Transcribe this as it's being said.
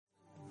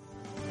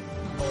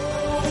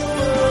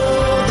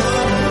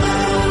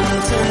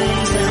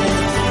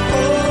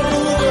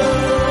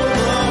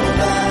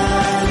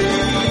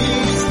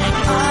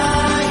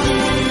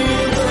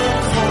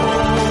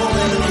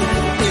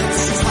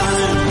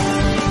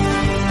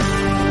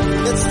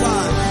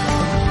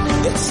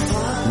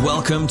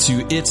Welcome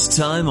to It's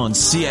Time on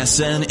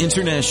CSN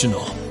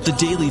International, the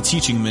daily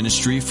teaching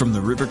ministry from the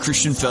River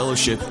Christian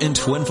Fellowship in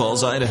Twin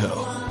Falls, Idaho.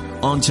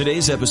 On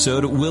today's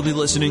episode, we'll be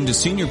listening to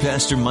Senior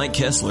Pastor Mike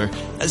Kessler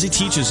as he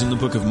teaches in the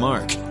book of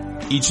Mark.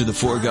 Each of the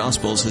four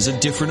Gospels has a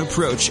different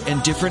approach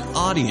and different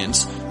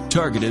audience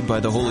targeted by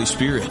the Holy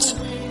Spirit.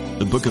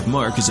 The book of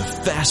Mark is a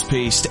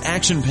fast-paced,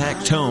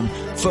 action-packed tome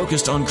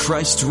focused on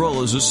Christ's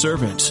role as a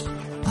servant.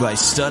 By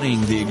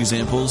studying the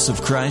examples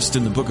of Christ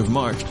in the book of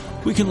Mark,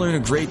 we can learn a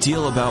great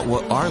deal about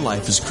what our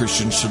life as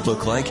Christians should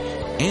look like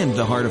and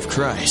the heart of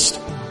Christ.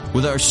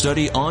 With our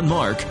study on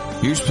Mark,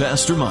 here's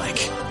Pastor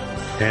Mike.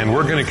 And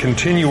we're going to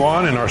continue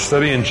on in our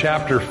study in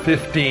chapter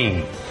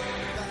 15.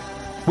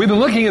 We've been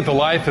looking at the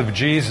life of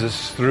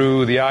Jesus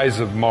through the eyes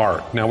of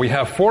Mark. Now, we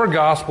have four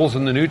Gospels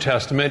in the New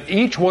Testament,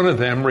 each one of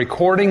them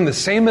recording the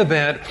same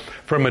event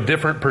from a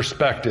different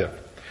perspective.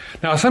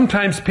 Now,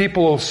 sometimes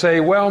people will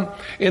say, well,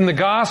 in the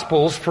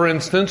Gospels, for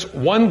instance,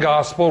 one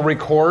Gospel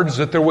records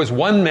that there was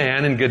one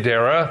man in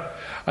Gadara.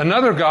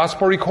 Another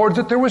Gospel records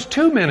that there was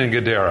two men in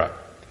Gadara.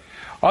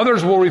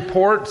 Others will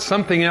report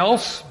something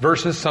else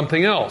versus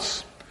something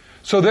else.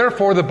 So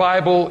therefore, the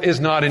Bible is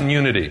not in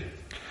unity.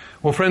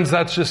 Well, friends,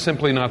 that's just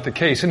simply not the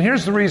case. And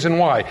here's the reason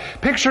why.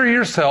 Picture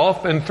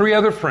yourself and three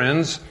other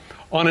friends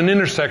on an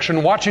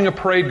intersection watching a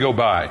parade go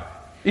by.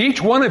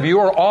 Each one of you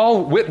are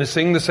all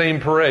witnessing the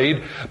same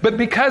parade, but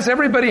because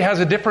everybody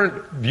has a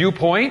different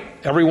viewpoint,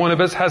 every one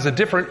of us has a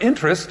different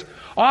interest,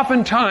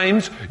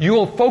 oftentimes you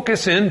will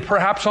focus in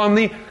perhaps on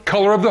the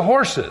color of the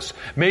horses.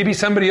 Maybe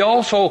somebody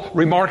else will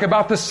remark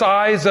about the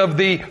size of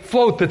the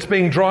float that's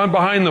being drawn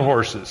behind the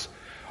horses.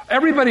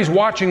 Everybody's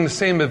watching the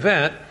same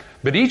event,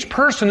 but each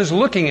person is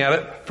looking at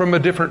it from a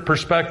different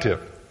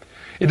perspective.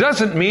 It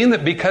doesn't mean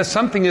that because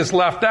something is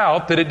left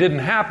out that it didn't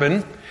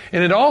happen.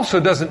 And it also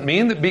doesn't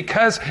mean that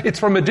because it's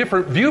from a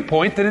different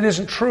viewpoint that it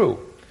isn't true.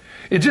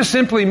 It just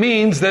simply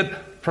means that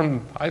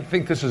I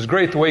think this is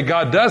great, the way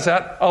God does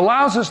that,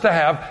 allows us to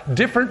have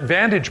different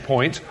vantage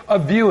points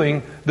of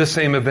viewing the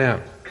same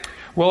event.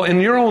 Well, in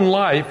your own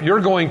life,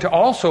 you're going to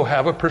also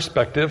have a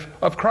perspective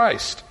of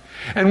Christ.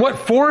 And what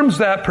forms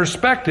that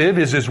perspective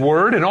is His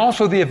Word and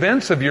also the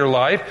events of your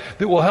life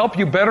that will help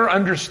you better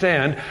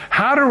understand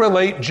how to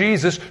relate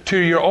Jesus to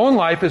your own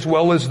life as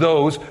well as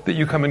those that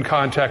you come in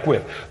contact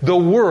with. The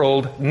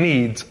world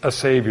needs a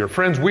Savior.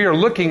 Friends, we are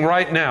looking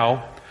right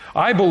now,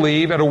 I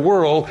believe, at a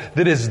world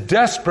that is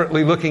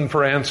desperately looking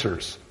for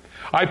answers.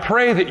 I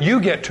pray that you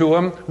get to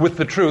them with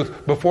the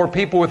truth before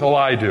people with a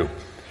lie do.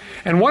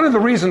 And one of the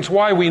reasons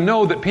why we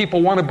know that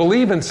people want to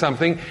believe in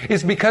something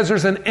is because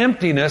there's an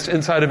emptiness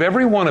inside of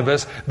every one of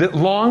us that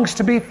longs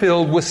to be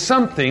filled with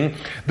something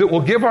that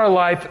will give our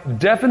life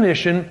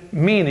definition,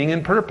 meaning,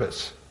 and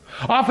purpose.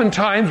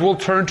 Oftentimes we'll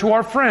turn to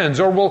our friends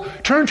or we'll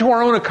turn to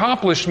our own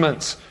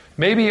accomplishments,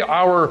 maybe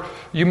our,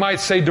 you might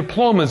say,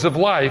 diplomas of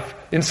life,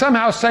 and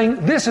somehow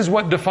saying, this is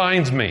what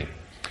defines me.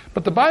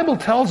 But the Bible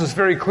tells us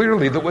very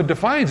clearly that what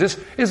defines us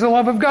is the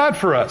love of God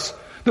for us.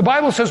 The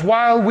Bible says,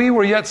 while we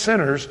were yet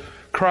sinners,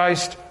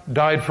 Christ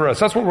died for us.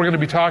 That's what we're going to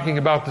be talking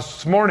about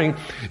this morning,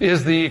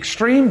 is the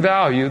extreme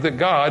value that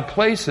God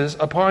places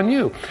upon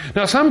you.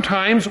 Now,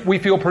 sometimes we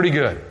feel pretty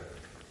good.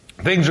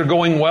 Things are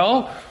going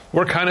well.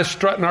 We're kind of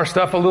strutting our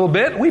stuff a little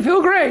bit. We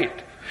feel great.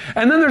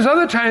 And then there's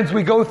other times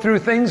we go through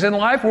things in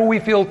life where we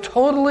feel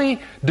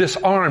totally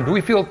disarmed. We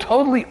feel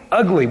totally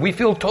ugly. We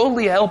feel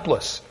totally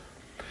helpless.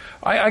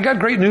 I got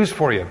great news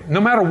for you.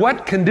 No matter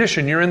what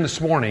condition you're in this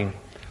morning,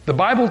 the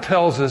Bible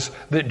tells us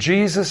that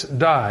Jesus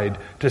died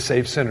to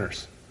save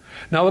sinners.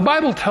 Now, the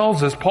Bible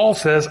tells us, Paul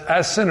says,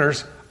 as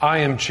sinners, I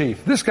am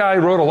chief. This guy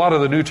wrote a lot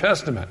of the New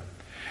Testament.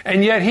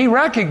 And yet he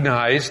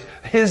recognized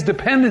his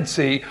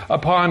dependency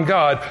upon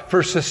God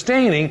for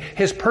sustaining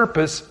his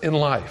purpose in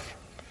life.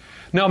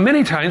 Now,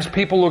 many times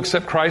people will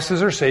accept Christ as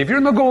their Savior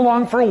and they'll go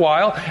along for a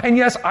while. And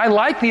yes, I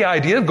like the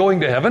idea of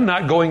going to heaven,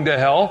 not going to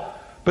hell.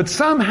 But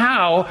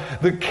somehow,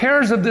 the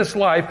cares of this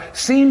life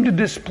seem to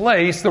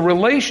displace the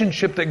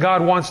relationship that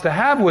God wants to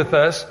have with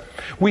us.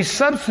 We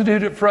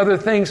substitute it for other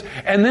things,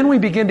 and then we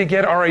begin to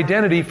get our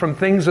identity from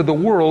things of the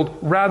world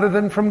rather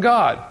than from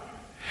God.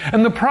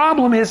 And the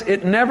problem is,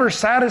 it never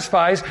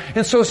satisfies,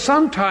 and so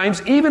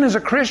sometimes, even as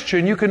a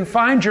Christian, you can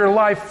find your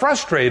life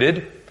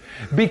frustrated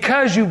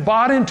because you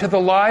bought into the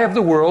lie of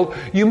the world.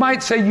 You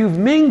might say you've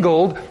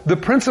mingled the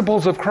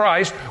principles of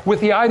Christ with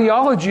the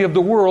ideology of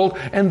the world,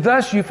 and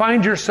thus you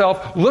find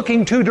yourself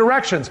looking two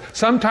directions.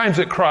 Sometimes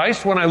at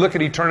Christ when I look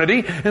at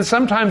eternity, and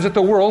sometimes at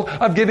the world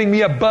of giving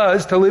me a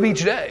buzz to live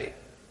each day.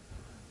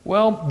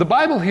 Well, the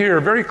Bible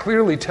here very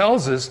clearly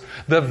tells us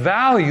the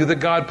value that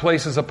God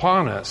places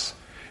upon us.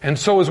 And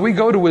so as we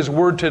go to His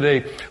Word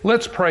today,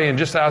 let's pray and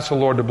just ask the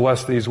Lord to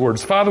bless these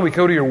words. Father, we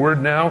go to Your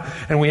Word now,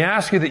 and we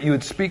ask You that You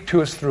would speak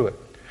to us through it.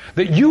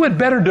 That You would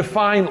better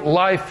define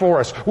life for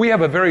us. We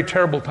have a very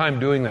terrible time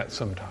doing that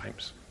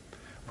sometimes.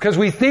 Because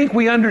we think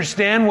we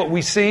understand what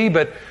we see,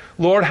 but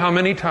Lord, how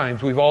many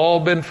times we've all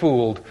been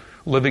fooled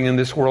living in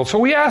this world. So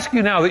we ask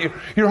You now that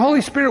Your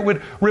Holy Spirit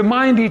would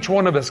remind each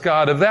one of us,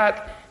 God, of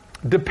that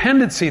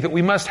dependency that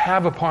we must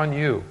have upon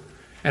You.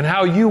 and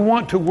how you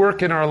want to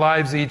work in our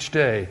lives each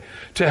day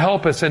to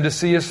help us and to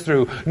see us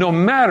through, no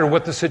matter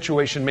what the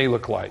situation may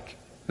look like.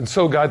 And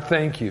so, God,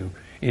 thank you.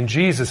 In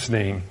Jesus'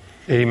 name,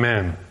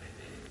 amen.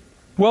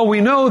 Well,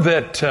 we know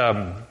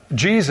that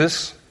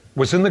Jesus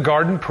was in the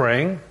garden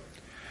praying,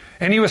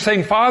 and he was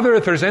saying, Father,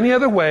 if there's any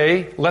other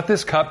way, let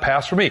this cup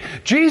pass from me.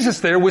 Jesus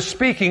there was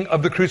speaking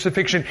of the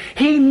crucifixion.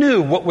 He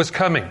knew what was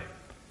coming.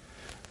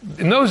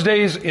 In those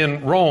days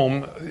in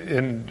Rome,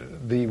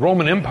 in the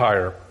Roman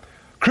Empire,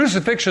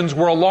 crucifixions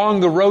were along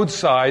the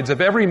roadsides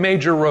of every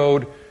major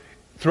road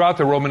throughout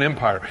the Roman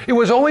Empire. It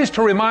was always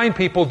to remind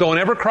people, don't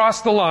ever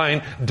cross the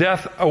line,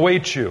 death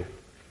awaits you.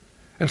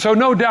 And so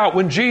no doubt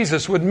when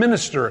Jesus would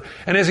minister,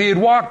 and as he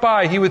would walk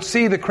by, he would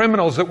see the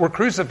criminals that were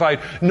crucified,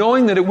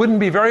 knowing that it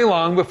wouldn't be very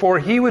long before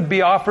he would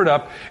be offered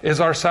up as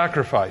our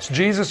sacrifice.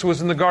 Jesus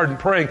was in the garden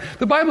praying.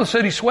 The Bible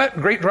said he sweat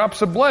great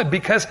drops of blood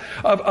because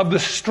of the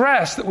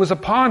stress that was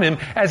upon him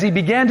as he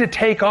began to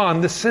take on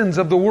the sins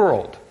of the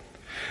world.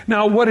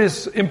 Now, what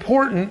is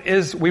important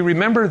is we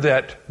remember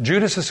that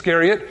Judas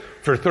Iscariot,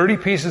 for 30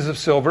 pieces of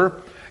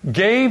silver,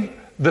 gave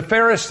the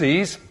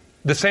Pharisees,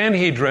 the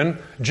Sanhedrin,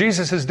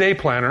 Jesus' day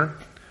planner,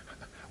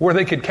 where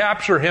they could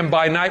capture him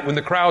by night when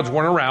the crowds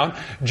weren't around.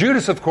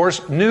 Judas, of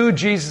course, knew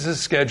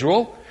Jesus'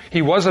 schedule.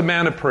 He was a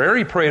man of prayer.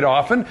 He prayed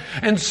often.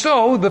 And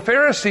so the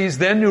Pharisees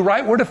then knew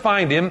right where to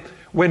find him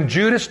when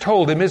Judas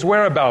told him his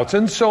whereabouts.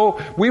 And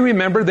so we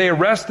remember they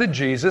arrested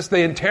Jesus.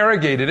 They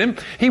interrogated him.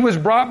 He was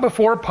brought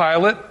before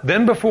Pilate,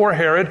 then before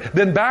Herod,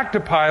 then back to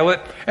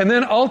Pilate, and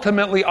then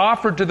ultimately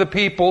offered to the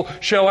people,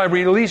 shall I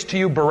release to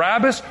you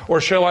Barabbas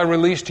or shall I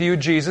release to you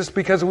Jesus?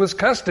 Because it was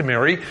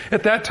customary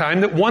at that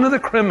time that one of the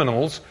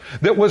criminals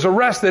that was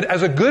arrested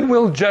as a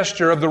goodwill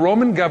gesture of the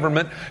Roman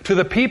government to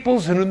the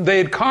peoples whom they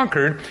had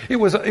conquered, it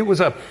was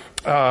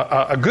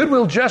a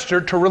goodwill gesture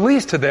to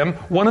release to them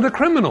one of the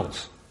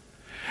criminals.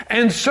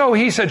 And so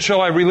he said,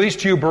 shall I release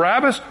to you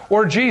Barabbas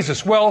or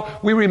Jesus? Well,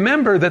 we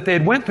remember that they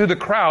had went through the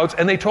crowds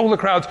and they told the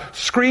crowds,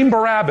 scream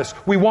Barabbas.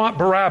 We want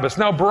Barabbas.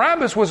 Now,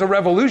 Barabbas was a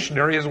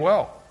revolutionary as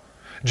well.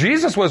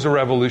 Jesus was a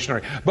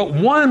revolutionary. But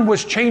one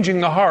was changing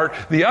the heart.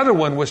 The other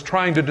one was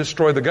trying to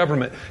destroy the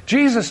government.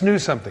 Jesus knew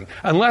something.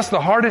 Unless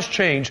the heart is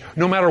changed,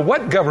 no matter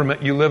what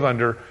government you live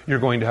under, you're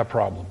going to have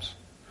problems.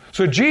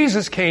 So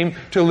Jesus came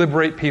to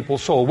liberate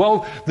people's soul.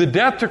 Well, the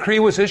death decree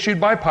was issued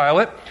by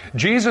Pilate.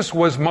 Jesus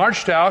was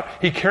marched out.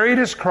 He carried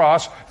his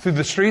cross through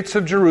the streets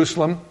of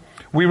Jerusalem.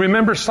 We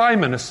remember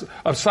Simon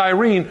of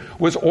Cyrene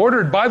was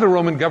ordered by the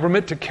Roman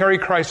government to carry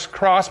Christ's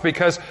cross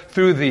because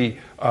through the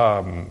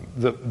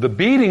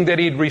beating that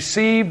he'd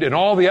received and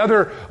all the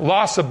other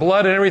loss of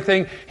blood and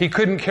everything, he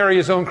couldn't carry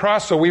his own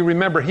cross. So we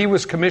remember he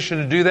was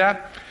commissioned to do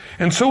that.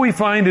 And so we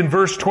find in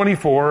verse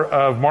 24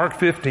 of Mark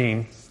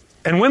 15,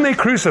 and when they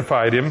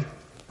crucified him,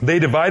 they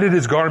divided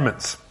his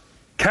garments,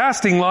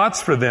 casting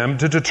lots for them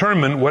to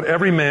determine what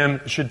every man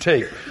should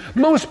take.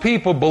 Most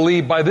people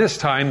believe by this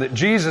time that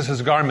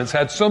Jesus' garments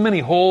had so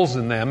many holes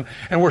in them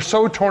and were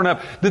so torn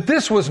up that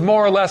this was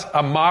more or less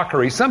a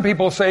mockery. Some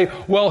people say,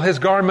 well, his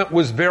garment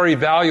was very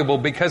valuable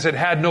because it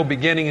had no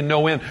beginning and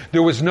no end.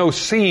 There was no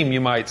seam, you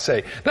might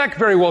say. That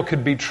very well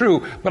could be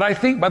true, but I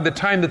think by the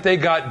time that they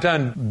got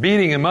done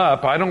beating him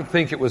up, I don't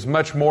think it was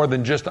much more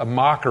than just a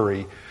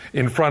mockery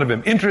in front of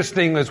him.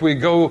 Interesting, as we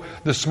go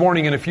this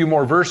morning in a few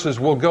more verses,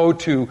 we'll go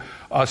to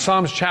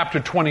Psalms chapter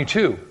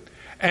 22.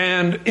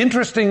 And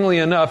interestingly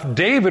enough,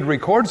 David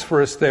records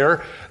for us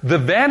there the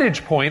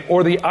vantage point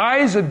or the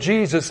eyes of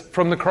Jesus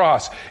from the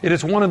cross. It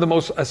is one of the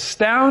most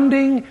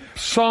astounding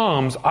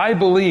Psalms, I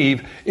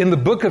believe, in the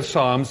book of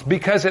Psalms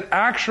because it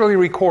actually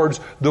records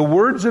the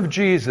words of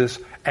Jesus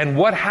and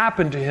what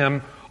happened to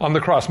him on the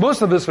cross.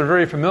 Most of us are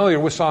very familiar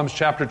with Psalms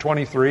chapter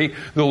 23.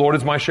 The Lord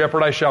is my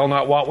shepherd, I shall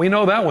not want. We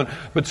know that one.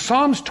 But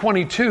Psalms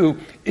 22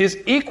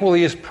 is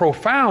equally as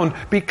profound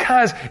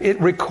because it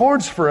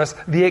records for us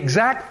the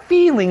exact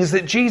feelings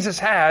that Jesus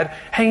had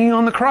hanging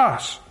on the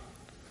cross.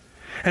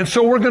 And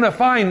so we're going to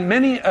find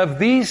many of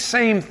these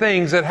same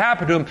things that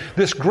happened to him,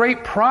 this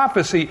great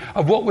prophecy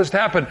of what was to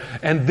happen.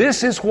 And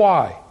this is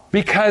why.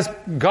 Because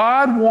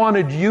God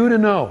wanted you to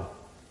know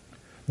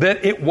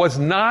that it was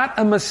not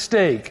a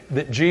mistake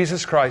that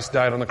Jesus Christ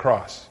died on the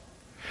cross.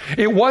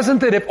 It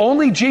wasn't that if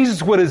only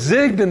Jesus would have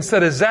zigged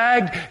instead of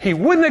zagged, he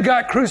wouldn't have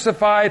got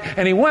crucified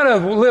and he would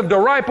have lived a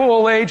ripe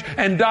old age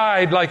and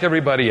died like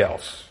everybody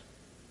else.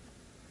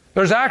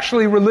 There's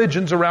actually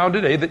religions around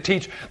today that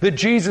teach that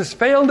Jesus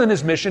failed in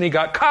his mission, he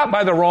got caught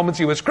by the Romans,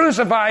 he was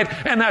crucified,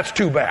 and that's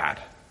too bad.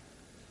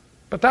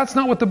 But that's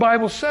not what the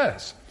Bible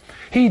says.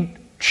 He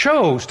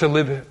chose to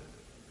live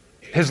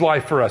his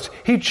life for us.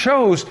 He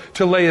chose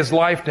to lay his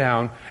life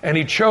down, and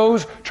he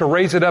chose to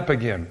raise it up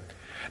again.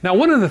 Now,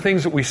 one of the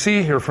things that we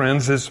see here,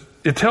 friends, is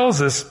it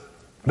tells us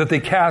that they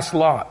cast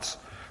lots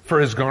for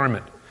his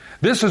garment.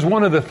 This is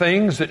one of the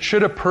things that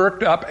should have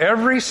perked up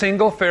every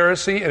single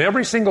Pharisee and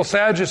every single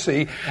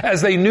Sadducee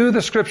as they knew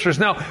the Scriptures.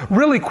 Now,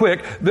 really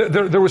quick,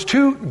 there was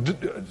two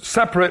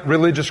separate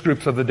religious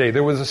groups of the day.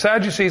 There was the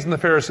Sadducees and the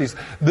Pharisees.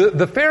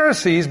 The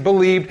Pharisees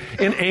believed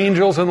in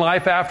angels and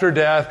life after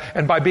death,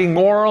 and by being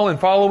moral and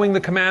following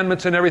the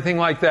commandments and everything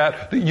like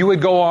that, you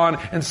would go on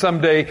and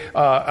someday,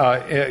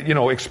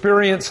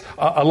 experience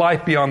a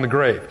life beyond the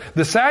grave.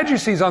 The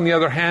Sadducees, on the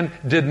other hand,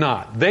 did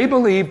not. They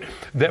believed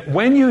that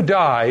when you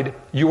died,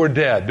 you were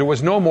dead. There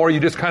was no more. You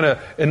just kind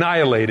of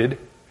annihilated.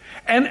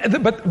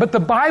 But the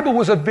Bible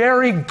was a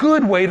very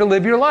good way to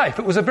live your life.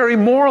 It was a very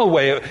moral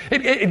way.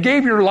 It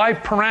gave your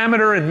life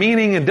parameter and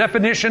meaning and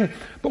definition.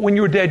 But when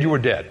you were dead, you were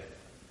dead.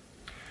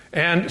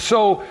 And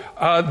so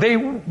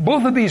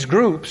both of these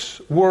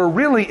groups were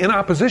really in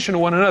opposition to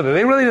one another.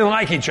 They really didn't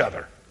like each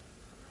other,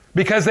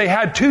 because they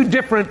had two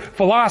different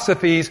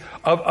philosophies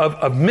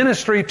of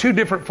ministry, two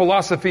different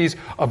philosophies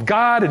of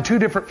God, and two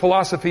different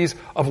philosophies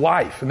of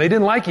life. And they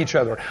didn't like each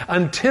other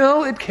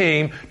until it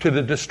came to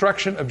the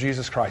destruction of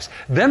Jesus Christ.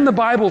 Then the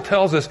Bible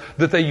tells us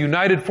that they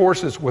united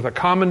forces with a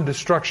common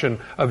destruction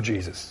of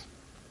Jesus.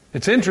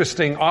 It's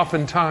interesting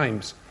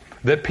oftentimes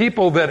that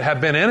people that have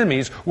been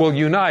enemies will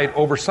unite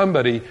over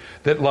somebody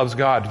that loves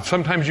God.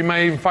 Sometimes you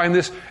might even find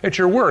this at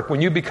your work, when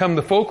you become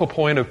the focal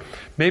point of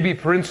maybe,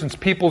 for instance,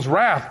 people's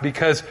wrath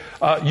because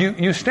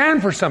you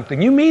stand for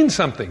something, you mean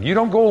something. You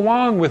don't go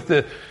along with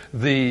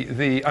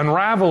the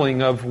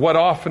unraveling of what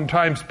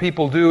oftentimes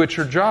people do at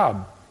your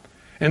job.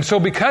 And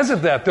so because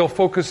of that, they'll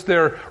focus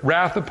their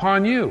wrath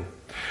upon you.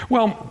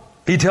 Well,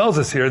 he tells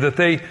us here that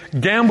they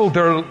gambled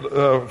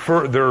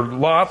for their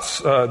lots,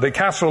 they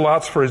cast their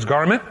lots for his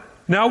garment.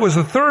 Now it was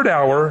the third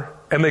hour,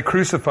 and they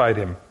crucified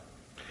him.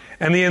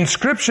 And the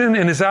inscription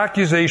in his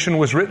accusation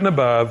was written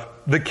above,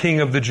 "The King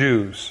of the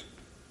Jews."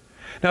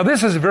 Now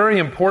this is very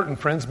important,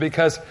 friends,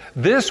 because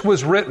this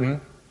was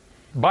written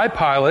by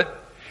Pilate.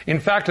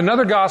 In fact,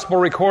 another gospel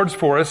records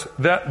for us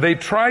that they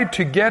tried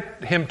to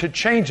get him to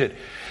change it.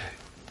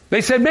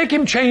 They said, make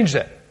him change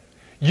that.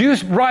 You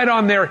write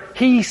on there,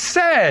 he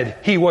said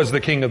he was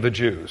the King of the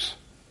Jews.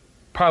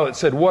 Pilate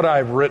said, what I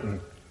have written,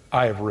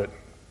 I have written.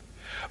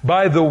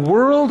 By the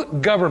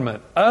world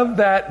government of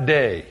that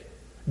day,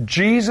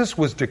 Jesus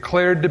was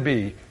declared to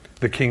be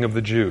the King of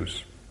the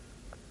Jews.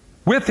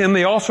 With him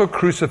they also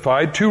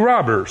crucified two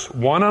robbers,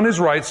 one on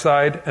his right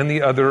side and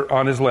the other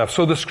on his left.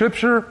 So the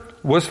scripture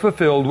was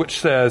fulfilled,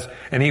 which says,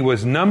 and he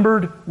was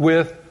numbered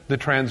with the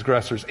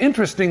transgressors.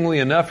 Interestingly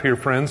enough here,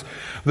 friends,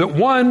 that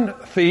one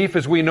thief,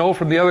 as we know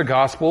from the other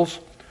Gospels,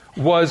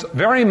 was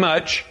very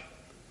much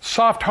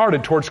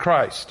soft-hearted towards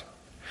Christ.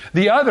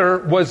 The other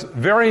was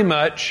very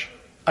much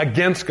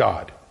against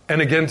God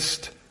and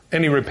against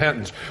any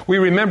repentance. We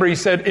remember he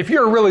said, if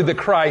you're really the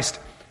Christ,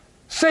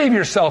 save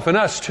yourself and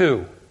us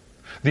too.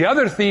 The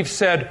other thief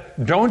said,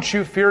 don't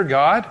you fear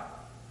God?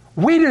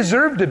 We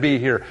deserve to be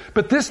here,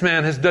 but this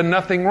man has done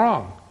nothing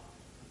wrong.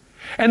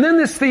 And then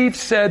this thief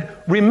said,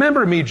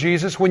 remember me,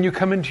 Jesus, when you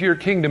come into your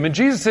kingdom. And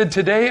Jesus said,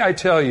 today I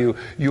tell you,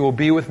 you will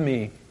be with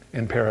me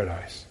in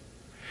paradise.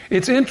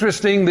 It's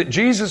interesting that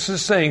Jesus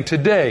is saying,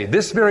 today,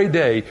 this very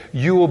day,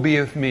 you will be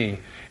with me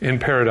in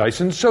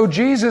paradise. And so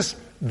Jesus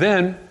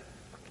then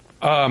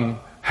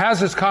has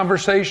this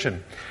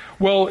conversation.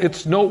 Well,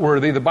 it's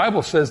noteworthy. The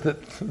Bible says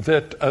that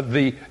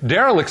the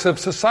derelicts of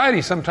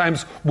society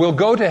sometimes will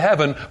go to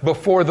heaven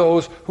before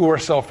those who are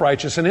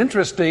self-righteous. And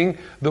interesting,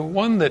 the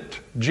one that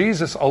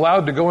Jesus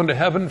allowed to go into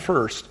heaven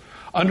first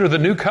under the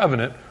new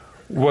covenant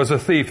was a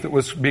thief that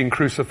was being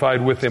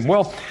crucified with him.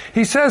 Well,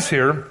 he says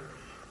here,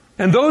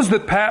 and those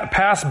that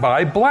passed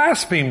by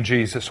blasphemed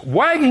Jesus,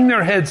 wagging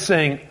their heads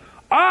saying,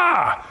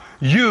 ah,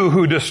 you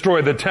who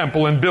destroy the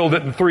temple and build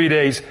it in 3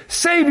 days,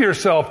 save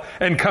yourself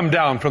and come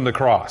down from the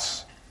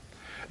cross.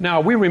 Now,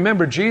 we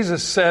remember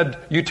Jesus said,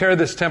 you tear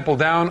this temple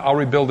down, I'll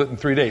rebuild it in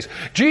 3 days.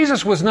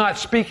 Jesus was not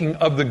speaking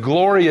of the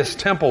glorious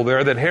temple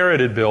there that Herod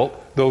had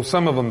built, though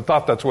some of them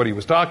thought that's what he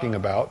was talking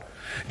about.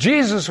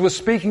 Jesus was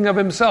speaking of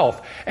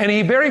himself. And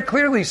he very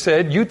clearly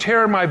said, you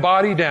tear my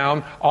body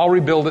down, I'll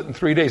rebuild it in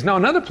 3 days. Now,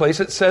 another place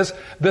it says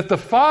that the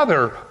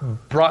Father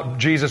brought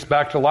Jesus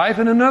back to life,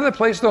 and another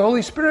place the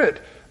Holy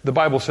Spirit, the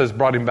Bible says,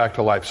 brought him back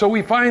to life. So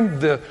we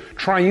find the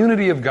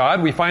triunity of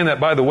God. We find that,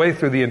 by the way,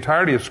 through the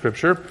entirety of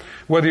Scripture.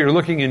 Whether you're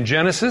looking in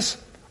Genesis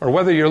or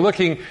whether you're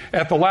looking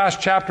at the last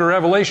chapter of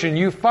Revelation,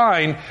 you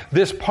find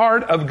this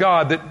part of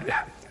God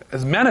that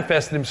has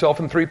manifested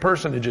himself in three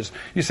personages.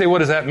 You say, what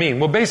does that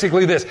mean? Well,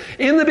 basically this.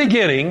 In the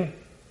beginning,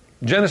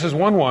 Genesis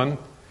 1:1,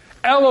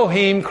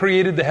 Elohim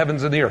created the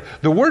heavens and the earth.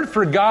 The word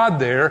for God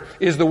there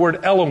is the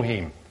word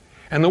Elohim.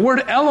 And the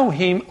word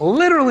Elohim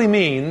literally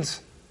means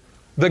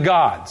the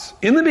gods.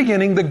 In the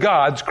beginning, the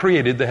gods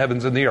created the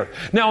heavens and the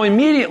earth. Now,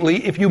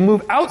 immediately, if you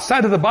move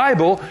outside of the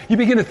Bible, you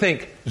begin to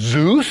think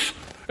Zeus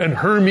and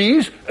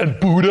Hermes and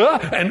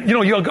Buddha, and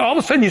all of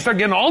a sudden you start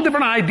getting all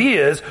different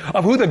ideas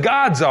of who the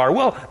gods are.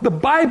 Well, the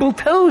Bible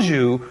tells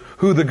you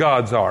who the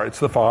gods are. It's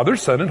the Father,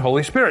 Son, and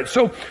Holy Spirit.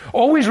 So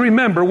always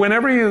remember,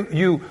 whenever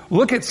you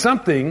look at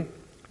something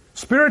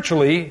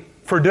spiritually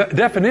for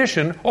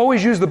definition,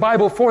 always use the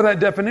Bible for that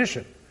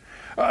definition.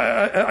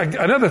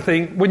 Another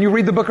thing, when you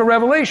read the book of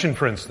Revelation,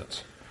 for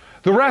instance,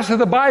 the rest of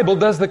the Bible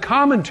does the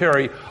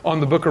commentary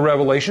on the book of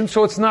Revelation,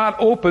 so it's not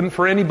open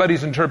for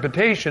anybody's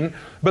interpretation,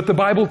 but the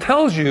Bible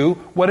tells you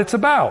what it's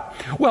about.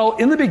 Well,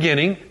 in the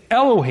beginning,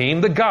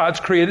 Elohim, the gods,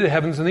 created the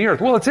heavens and the earth.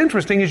 Well, it's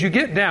interesting, as you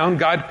get down,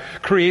 God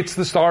creates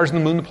the stars and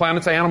the moon, the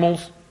planets,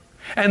 animals.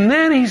 And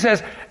then he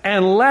says,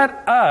 and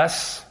let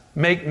us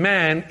make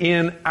man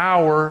in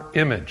our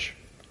image.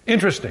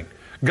 Interesting.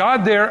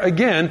 God there,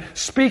 again,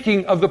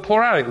 speaking of the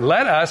plurality.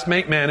 Let us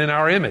make man in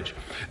our image.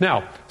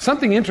 Now,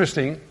 something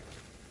interesting,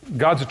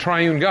 God's a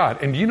triune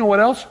God. And do you know what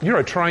else? You're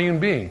a triune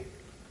being.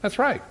 That's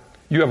right.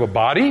 You have a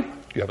body,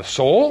 you have a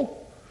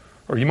soul,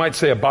 or you might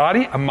say a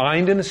body, a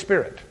mind, and a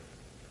spirit.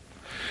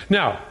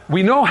 Now,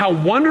 we know how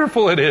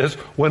wonderful it is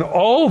when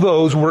all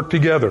those work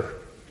together.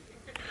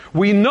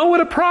 We know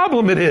what a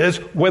problem it is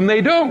when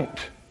they don't.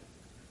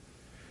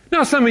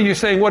 Now, some of you are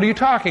saying, what are you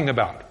talking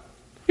about?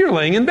 You're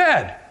laying in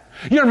bed.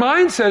 Your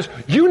mind says,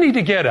 you need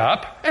to get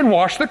up and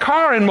wash the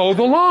car and mow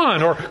the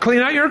lawn or clean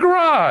out your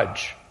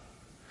garage.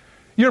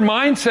 Your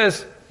mind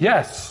says,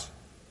 yes,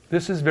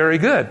 this is very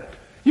good.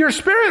 Your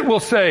spirit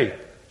will say,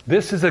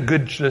 this is a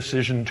good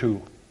decision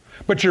too.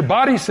 But your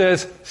body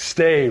says,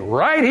 stay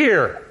right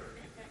here.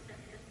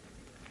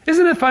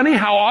 Isn't it funny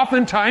how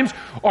oftentimes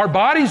our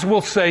bodies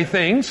will say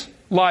things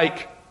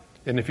like,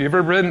 and if you've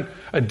ever been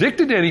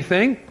addicted to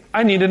anything,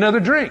 I need another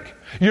drink.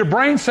 Your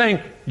brain's saying,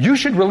 you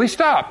should really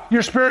stop.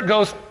 Your spirit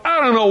goes, I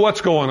don't know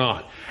what's going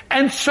on.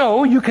 And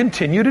so you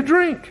continue to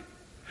drink.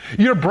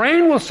 Your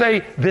brain will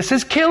say, this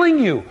is killing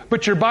you.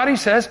 But your body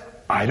says,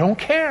 I don't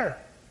care.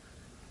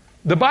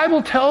 The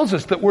Bible tells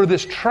us that we're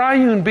this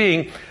triune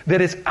being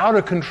that is out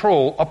of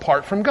control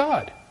apart from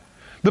God.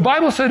 The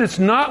Bible said it's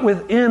not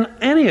within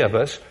any of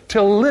us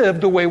to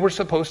live the way we're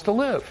supposed to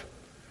live.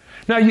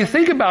 Now you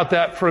think about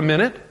that for a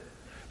minute,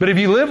 but if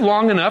you live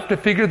long enough to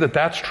figure that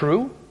that's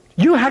true,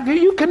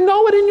 you can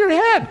know it in your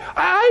head.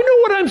 I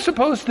know what I'm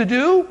supposed to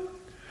do.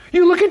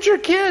 You look at your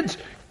kids.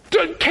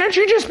 Can't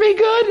you just be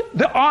good?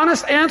 The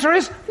honest answer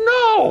is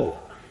no.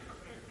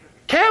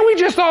 Can't we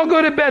just all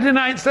go to bed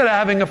tonight instead of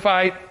having a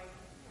fight?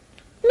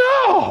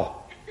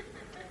 No.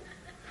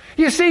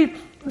 You see,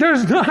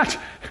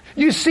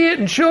 you see it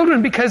in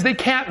children because they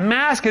can't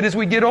mask it. As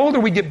we get older,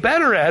 we get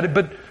better at it.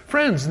 But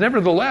friends,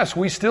 nevertheless,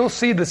 we still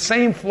see the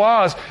same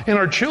flaws in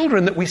our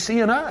children that we see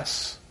in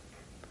us.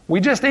 We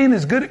just ain't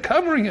as good at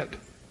covering it.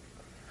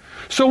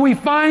 So we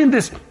find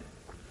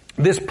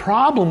this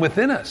problem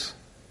within us.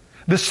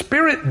 The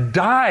Spirit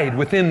died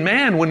within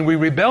man when we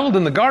rebelled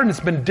in the garden. It's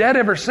been dead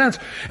ever since.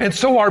 And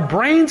so our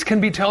brains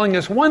can be telling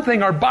us one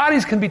thing, our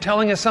bodies can be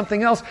telling us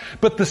something else,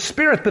 but the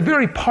Spirit, the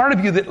very part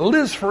of you that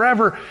lives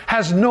forever,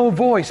 has no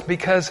voice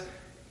because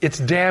it's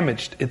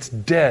damaged, it's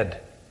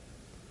dead.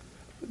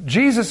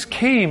 Jesus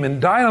came and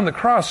died on the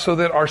cross so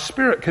that our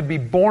spirit could be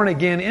born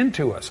again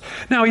into us.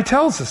 Now, he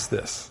tells us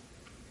this.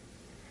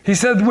 He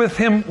said with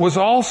him was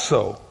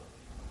also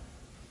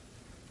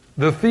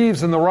the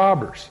thieves and the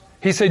robbers.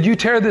 He said, you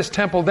tear this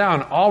temple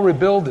down, I'll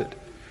rebuild it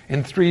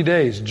in 3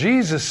 days.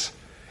 Jesus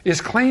is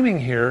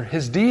claiming here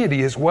his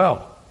deity as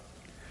well.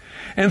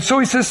 And so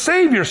he says,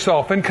 save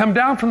yourself and come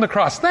down from the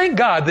cross. Thank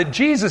God that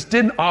Jesus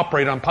didn't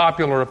operate on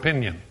popular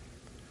opinion.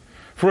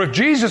 For if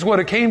Jesus would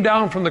have came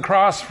down from the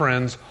cross,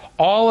 friends,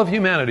 all of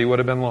humanity would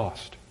have been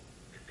lost.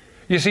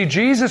 You see,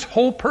 Jesus'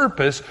 whole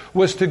purpose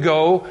was to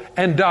go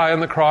and die on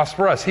the cross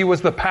for us. He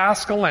was the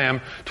Paschal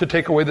Lamb to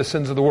take away the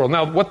sins of the world.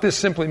 Now, what this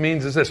simply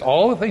means is this.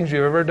 All the things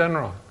you've ever done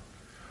wrong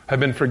have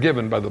been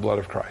forgiven by the blood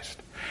of Christ.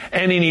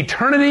 And in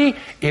eternity,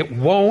 it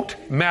won't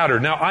matter.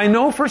 Now, I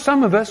know for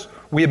some of us,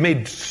 we have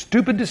made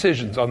stupid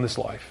decisions on this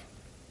life.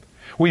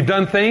 We've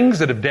done things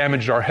that have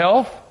damaged our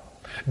health,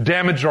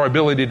 damaged our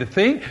ability to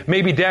think,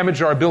 maybe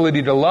damaged our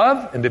ability to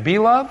love and to be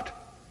loved.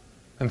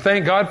 And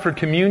thank God for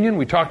communion.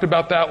 We talked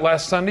about that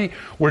last Sunday,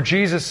 where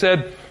Jesus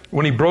said,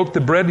 when he broke the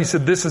bread, he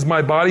said, this is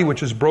my body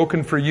which is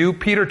broken for you.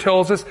 Peter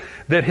tells us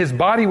that his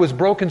body was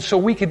broken so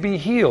we could be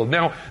healed.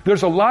 Now,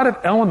 there's a lot of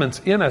elements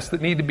in us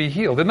that need to be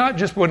healed. And not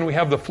just when we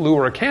have the flu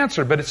or a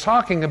cancer, but it's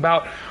talking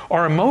about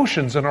our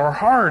emotions and our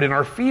heart and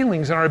our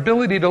feelings and our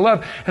ability to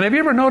love. And have you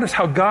ever noticed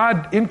how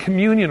God in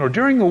communion or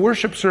during the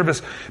worship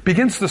service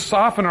begins to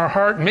soften our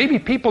heart? Maybe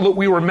people that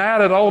we were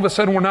mad at, all of a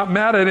sudden we're not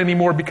mad at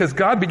anymore because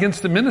God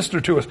begins to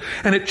minister to us.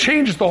 And it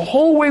changes the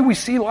whole way we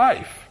see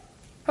life.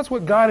 That's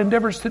what God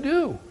endeavors to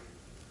do.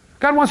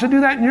 God wants to do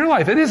that in your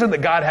life. It isn't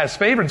that God has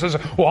favor and says,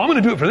 well, I'm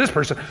going to do it for this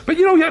person, but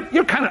you know,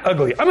 you're kind of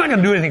ugly. I'm not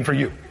going to do anything for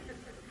you.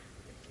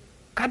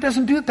 God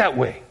doesn't do it that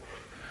way.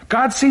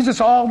 God sees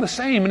us all the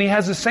same, and he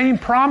has the same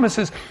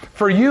promises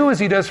for you as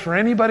he does for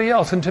anybody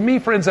else. And to me,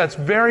 friends, that's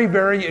very,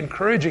 very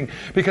encouraging,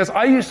 because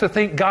I used to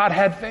think God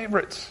had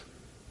favorites.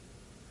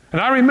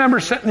 And I remember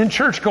sitting in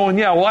church going,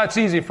 yeah, well, that's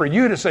easy for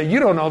you to say. You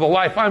don't know the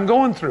life I'm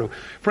going through.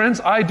 Friends,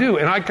 I do.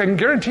 And I can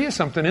guarantee you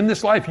something. In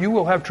this life, you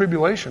will have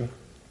tribulation.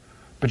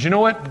 But you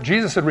know what?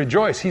 Jesus said,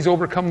 rejoice. He's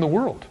overcome the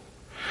world.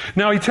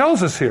 Now, he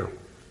tells us here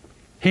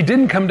He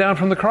didn't come down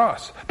from the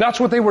cross. That's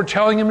what they were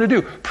telling him to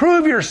do.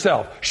 Prove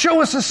yourself.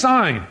 Show us a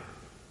sign.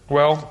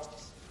 Well,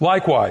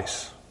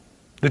 likewise,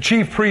 the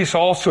chief priests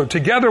also,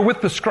 together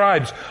with the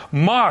scribes,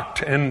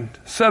 mocked and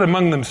said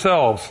among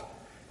themselves,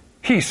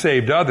 he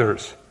saved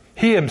others.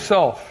 He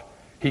himself,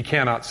 he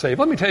cannot save.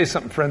 Let me tell you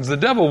something, friends. The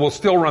devil will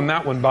still run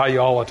that one by you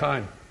all the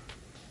time.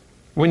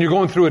 When you're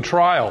going through a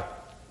trial.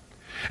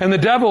 And the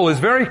devil is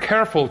very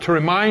careful to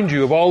remind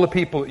you of all the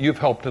people that you've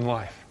helped in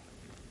life.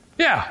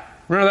 Yeah.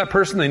 Remember that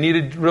person they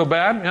needed real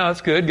bad? Yeah,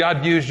 that's good.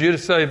 God used you to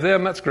save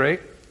them. That's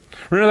great.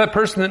 Remember that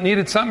person that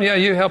needed something? Yeah,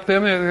 you helped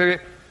them.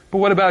 But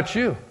what about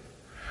you?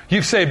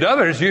 You've saved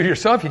others. You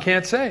yourself, you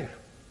can't save.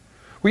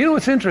 Well, you know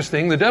what's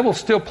interesting? The devil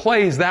still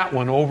plays that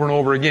one over and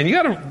over again.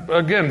 You got to,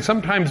 again,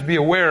 sometimes be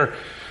aware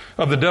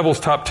of the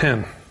devil's top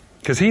 10.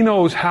 Because he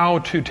knows how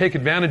to take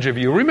advantage of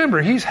you.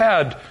 Remember, he's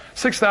had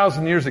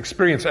 6,000 years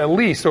experience at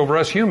least over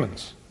us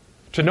humans.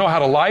 To know how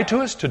to lie to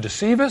us, to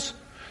deceive us,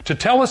 to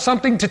tell us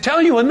something, to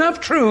tell you enough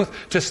truth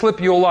to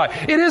slip you a lie.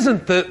 It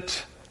isn't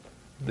that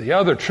the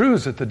other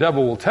truths that the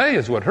devil will tell you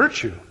is what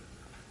hurts you.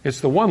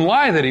 It's the one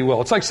lie that he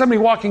will. It's like somebody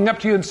walking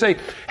up to you and say,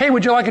 hey,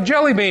 would you like a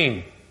jelly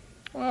bean?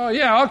 Well,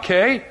 yeah,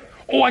 okay.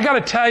 Oh, I got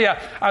to tell you,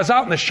 I was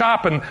out in the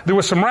shop and there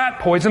was some rat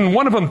poison. And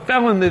one of them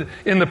fell in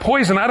the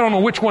poison. I don't know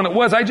which one it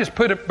was. I just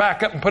put it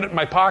back up and put it in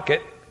my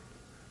pocket.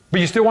 But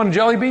you still want a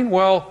jelly bean?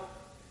 Well,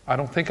 I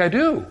don't think I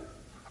do.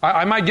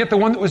 I might get the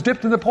one that was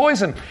dipped in the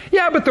poison.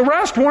 Yeah, but the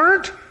rest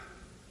weren't.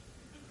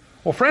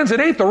 Well, friends, it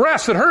ain't the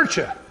rest that hurt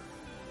you.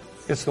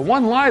 It's the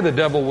one lie the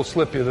devil will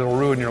slip you that'll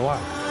ruin your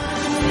life.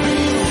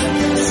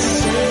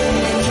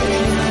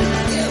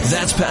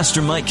 That's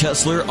Pastor Mike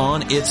Kessler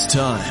on It's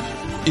Time.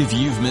 If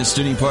you've missed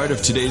any part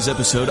of today's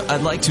episode,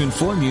 I'd like to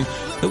inform you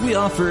that we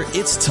offer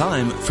It's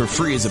Time for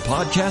free as a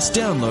podcast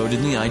download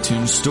in the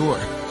iTunes Store.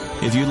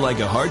 If you'd like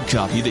a hard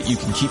copy that you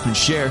can keep and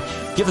share,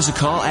 give us a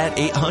call at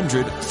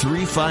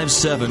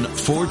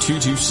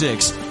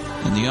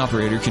 800-357-4226, and the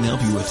operator can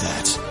help you with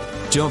that.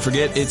 Don't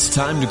forget, It's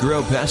Time to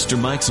Grow. Pastor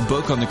Mike's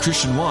book on the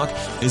Christian walk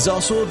is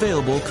also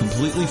available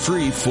completely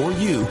free for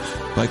you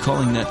by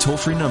calling that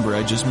toll-free number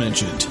I just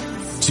mentioned.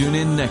 Tune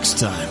in next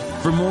time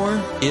for more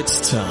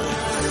It's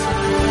Time.